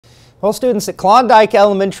Well, students at Klondike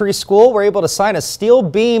Elementary School were able to sign a steel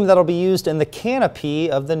beam that'll be used in the canopy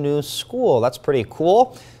of the new school. That's pretty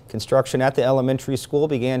cool. Construction at the elementary school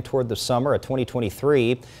began toward the summer of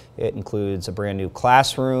 2023. It includes a brand new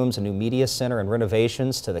classrooms, a new media center, and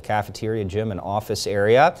renovations to the cafeteria, gym, and office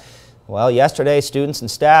area. Well, yesterday, students and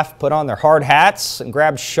staff put on their hard hats and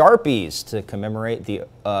grabbed Sharpies to commemorate the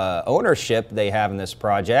ownership they have in this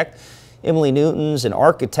project. Emily Newton's an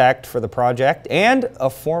architect for the project and a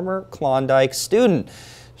former Klondike student.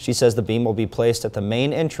 She says the beam will be placed at the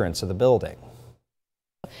main entrance of the building.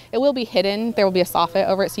 It will be hidden. There will be a soffit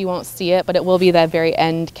over it so you won't see it, but it will be that very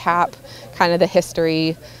end cap, kind of the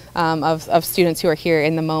history of students who are here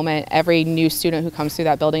in the moment. Every new student who comes through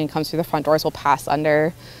that building and comes through the front doors will pass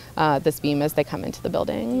under this beam as they come into the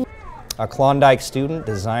building. A Klondike student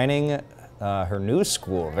designing her new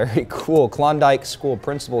school. Very cool. Klondike School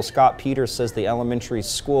Principal Scott Peters says the elementary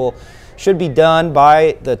school should be done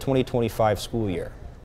by the 2025 school year.